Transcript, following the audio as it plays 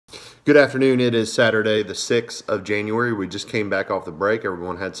Good afternoon. It is Saturday, the 6th of January. We just came back off the break.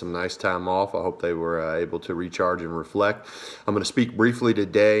 Everyone had some nice time off. I hope they were able to recharge and reflect. I'm going to speak briefly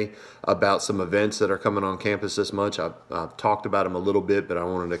today about some events that are coming on campus this month. I've talked about them a little bit, but I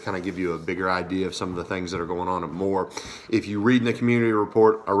wanted to kind of give you a bigger idea of some of the things that are going on and more. If you read in the community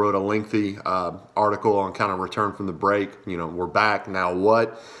report, I wrote a lengthy article on kind of return from the break. You know, we're back, now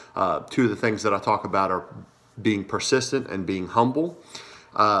what? Two of the things that I talk about are being persistent and being humble.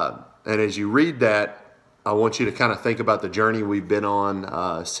 And as you read that, I want you to kind of think about the journey we've been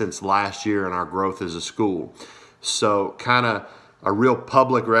on since last year and our growth as a school. So kind of a real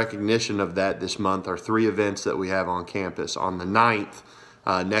public recognition of that this month are three events that we have on campus. On the 9th,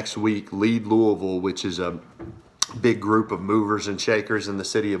 next week, Lead Louisville, which is a big group of movers and shakers in the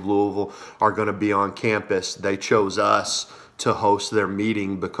city of Louisville, are going to be on campus. They chose us to host their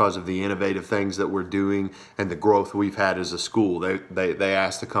meeting because of the innovative things that we're doing and the growth we've had as a school. They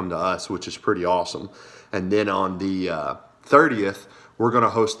asked to come to us, which is pretty awesome. And then on the 30th, we're going to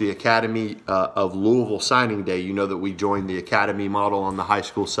host the Academy of Louisville Signing Day. You know that we joined the academy model on the high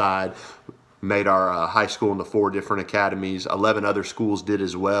school side, made our high school into 4 different academies. 11 other schools did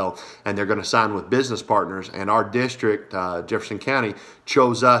as well, and they're going to sign with business partners. And our district, Jefferson County,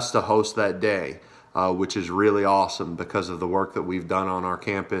 chose us to host that day. Which is really awesome because of the work that we've done on our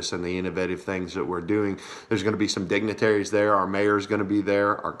campus and the innovative things that we're doing. There's going to be some dignitaries there. Our mayor is going to be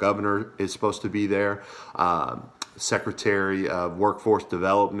there. Our governor is supposed to be there. Secretary of Workforce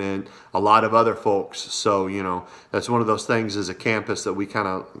Development, a lot of other folks. So, you know, that's one of those things as a campus that we kind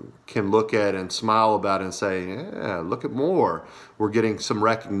of can look at and smile about and say, yeah, look at more. We're getting some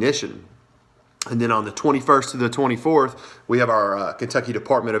recognition. And then on the 21st to the 24th, we have our Kentucky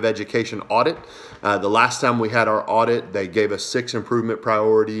Department of Education audit. The last time we had our audit, they gave us 6 improvement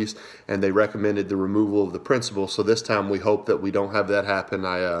priorities, and they recommended the removal of the principal. So this time we hope that we don't have that happen.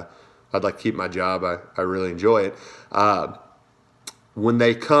 I'd like to keep my job. I really enjoy it. When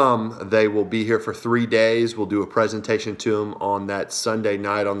they come, they will be here for 3 days. We'll do a presentation to them on that Sunday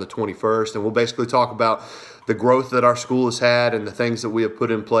night on the 21st, and we'll basically talk about the growth that our school has had and the things that we have put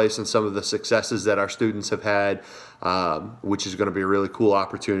in place and some of the successes that our students have had, which is going to be a really cool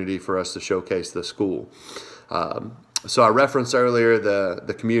opportunity for us to showcase the school. So I referenced earlier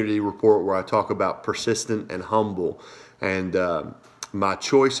the community report where I talk about persistent and humble. And my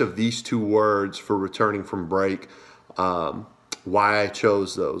choice of these 2 words for returning from break, why I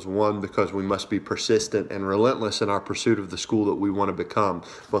chose those. One, because we must be persistent and relentless in our pursuit of the school that we want to become,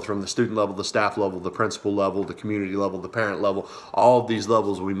 both from the student level, the staff level, the principal level, the community level, the parent level. All of these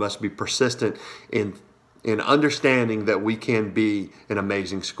levels, we must be persistent in understanding that we can be an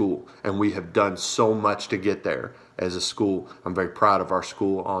amazing school, and we have done so much to get there as a school. I'm very proud of our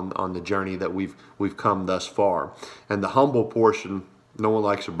school on the journey that we've come thus far. And the humble portion, no one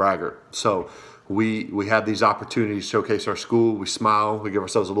likes a braggart. So we have these opportunities to showcase our school. We smile, we give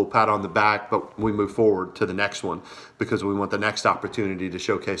ourselves a little pat on the back, but we move forward to the next one because we want the next opportunity to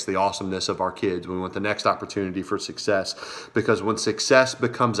showcase the awesomeness of our kids. We want the next opportunity for success, because when success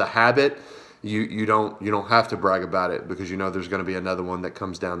becomes a habit, you don't have to brag about it, because you know there's going to be another one that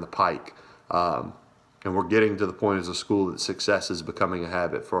comes down the pike. And we're getting to the point as a school that success is becoming a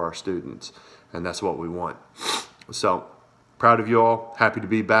habit for our students, and that's what we want. So proud of you all. Happy to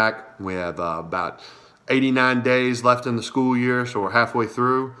be back. We have about 89 days left in the school year, so we're halfway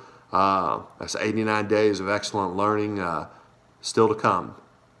through. That's 89 days of excellent learning still to come.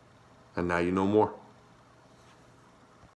 And now you know more.